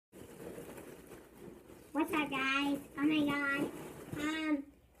What's up, guys? Oh my god.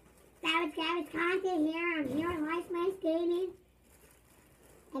 Cabbage content here. I'm here with Life Mice Gaming.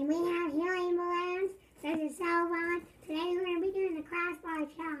 And we have helium balloons. This is so fun. Today we're going to be doing the crossbar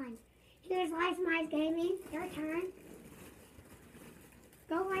challenge. Here's Life Mice Gaming. Your turn.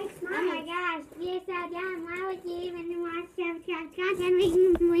 Go Life Mice. Oh my gosh. You're so dumb. Why would you even watch Cabbage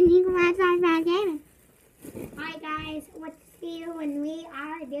content when you can watch Life Mice Gaming? Alright guys, let's see you when we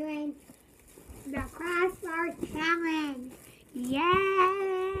are doing the crossbar challenge.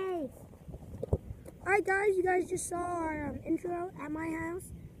 Yay! Alright guys, you guys just saw our intro at my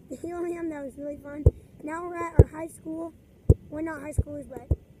house, the helium. That was really fun. Now we're at our high school. Well, not high schoolers, but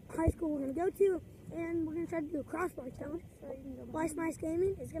high school we're going to go to, and we're going to try to do a crossbar challenge. So you can go Life Mice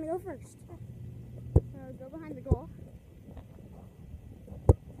Gaming is going to go first. So go behind the goal.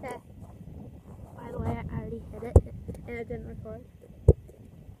 Okay. By the way, I already hit it, and it didn't record.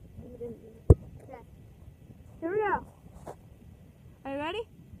 You didn't do it. Okay. Here we go. Are you ready?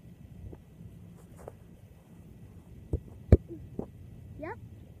 Yep.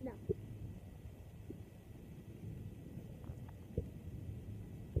 No.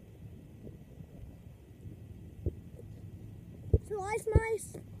 So Life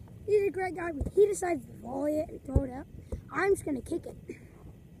Mice, he's a great guy, but he decides to volley it and throw it up. I'm just going to kick it.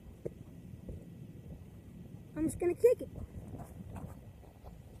 I'm just going to kick it.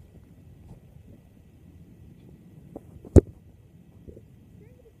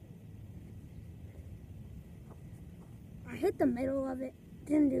 I hit the middle of it.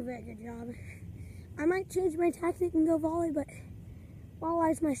 Didn't do a very good job. I might change my tactic and go volley, but while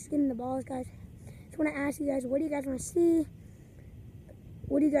Life Mice is getting the balls, guys, just want to ask you guys, what do you guys want to see?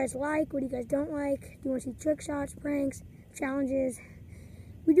 What do you guys like? What do you guys don't like? Do you want to see trick shots, pranks, challenges?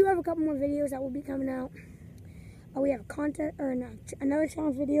 We do have a couple more videos that will be coming out. We have a contest or another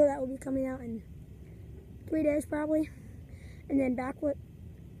challenge video that will be coming out in 3 days probably. And then back with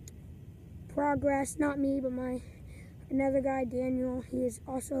progress, not me, but another guy, Daniel. He is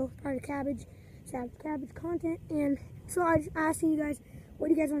also part of Cabbage content. And so I was asking you guys, what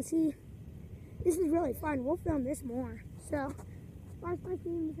do you guys want to see? This is really fun. We'll film this more. So let's start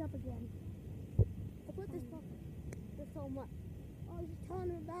doing this up again. I put this book for so much. I was just telling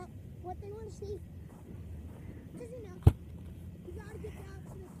them about what they want to see. Because, you know, you gotta get down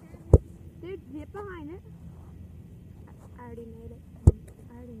to the cabbage. Dude, get behind it. I already made it.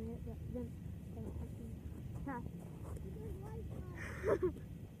 But then okay. There's Life Mice.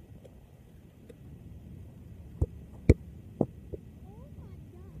 Oh my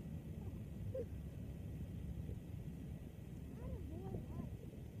god. I don't know what it was.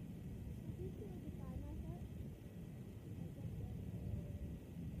 Did you feel the side like that?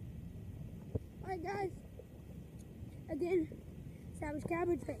 Alright guys. Again, Savage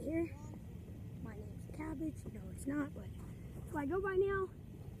Cabbage right here. My name's Cabbage. No, it's not, but so I go by now.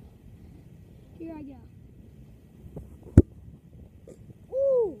 Here I go.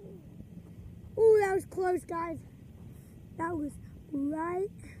 Ooh! Ooh, that was close, guys. That was right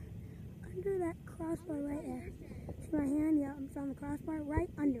under that crossbar right there. See my hand? Yeah, I'm on the crossbar right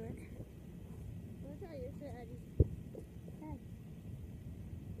under it. Let's try your strategy. Okay.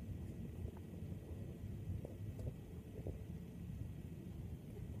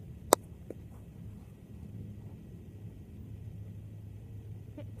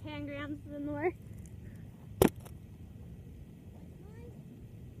 Hit 10 grams in the way.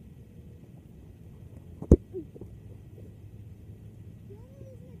 The only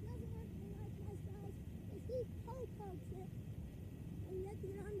reason it doesn't work for Life Mice, guys, is he toe pokes it, and you have to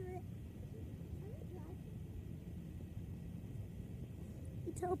get under it.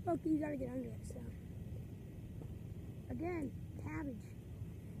 He toe poked it, you gotta get under it, so. Again, Cabbage.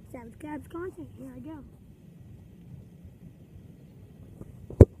 Savage Cabbage content, here I go.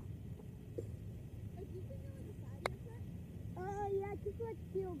 Yeah, just like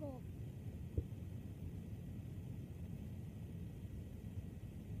field goal.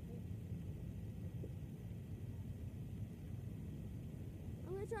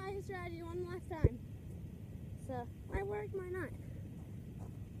 I'm gonna try his strategy one last time. So, Might work, might not.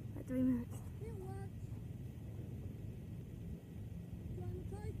 at 3 minutes. It worked. John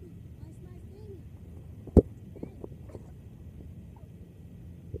McCarthy, Life Mice Gaming. Hey.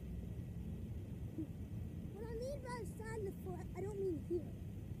 What I mean by side of the foot, I don't mean here.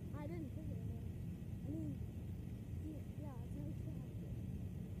 I didn't figure it out. I mean here. Yeah, it's right side.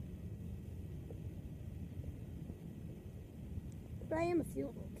 But I am a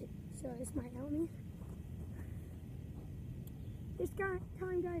field goal kid, so this might help me. This time,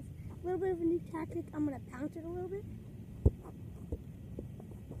 guys, a little bit of a new tactic. I'm going to bounce it a little bit.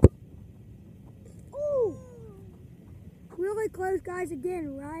 Ooh! really close, guys.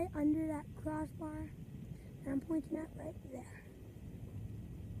 Again, right under that crossbar that I'm pointing at right there.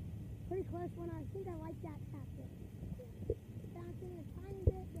 Pretty close one. I think I like that tactic. Bouncing a tiny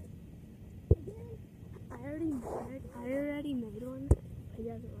bit, but again, I already made one. It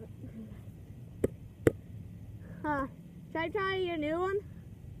doesn't work. Should I try your new one?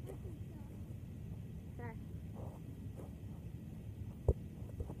 Okay.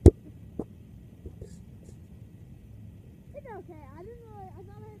 It's okay. I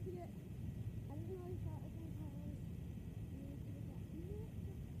thought I had to get. I didn't really thought I was going to try one.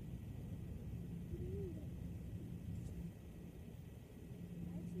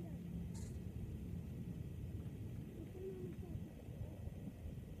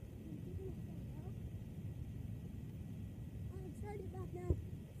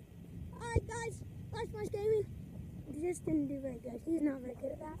 Alright guys, last my gaming. He just didn't do very good. He's not very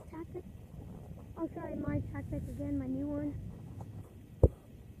good at that tactic. I'll try my tactic again, my new one.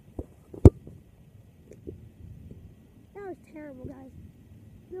 That was terrible, guys.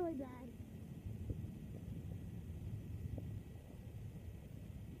 Really bad.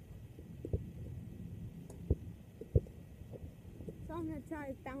 So I'm going to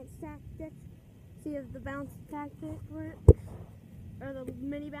try bounce tactic. See if the bounce tactic works. Or the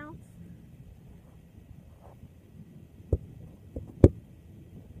mini bounce.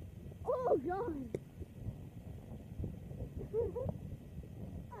 Oh god!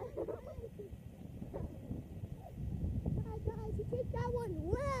 Alright guys, you take that one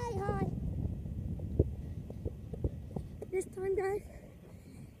way high. This time guys,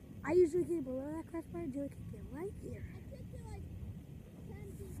 I usually get below that crossbar, Joey can get right here. I think you're like 10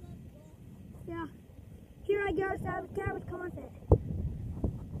 feet above the ball. Yeah. Here I go, Cabbage content.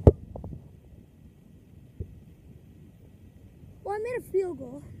 Well, I made a field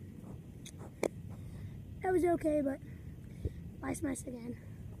goal. That was okay, but I smashed again.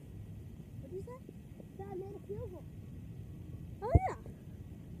 What did you say? That I made a field goal. Oh yeah.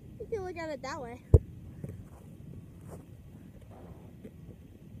 You can look at it that way.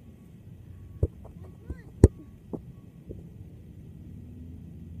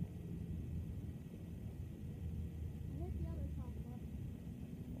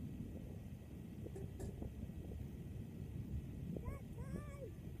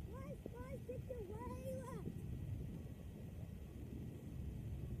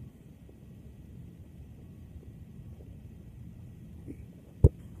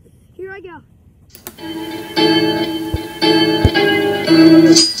 Here I go. I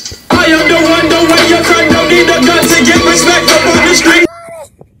am the one you can't don't need the guns to get respect up on the street.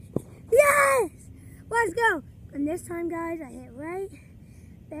 Yes! Let's go. And this time, guys, I hit right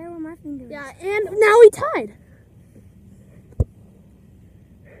there where my finger is. Yeah, and now we tied.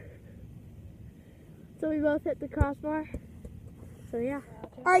 So we both hit the crossbar. So yeah.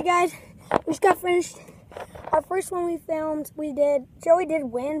 Alright guys, we just got finished. Our first one we filmed, Joey did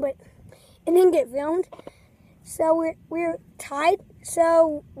win, but it didn't get filmed. So we're tied.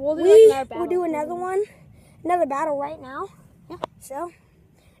 So we'll do another one, another battle right now. Yeah. So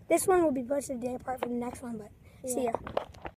this one will be posted a day apart from the next one, but see ya.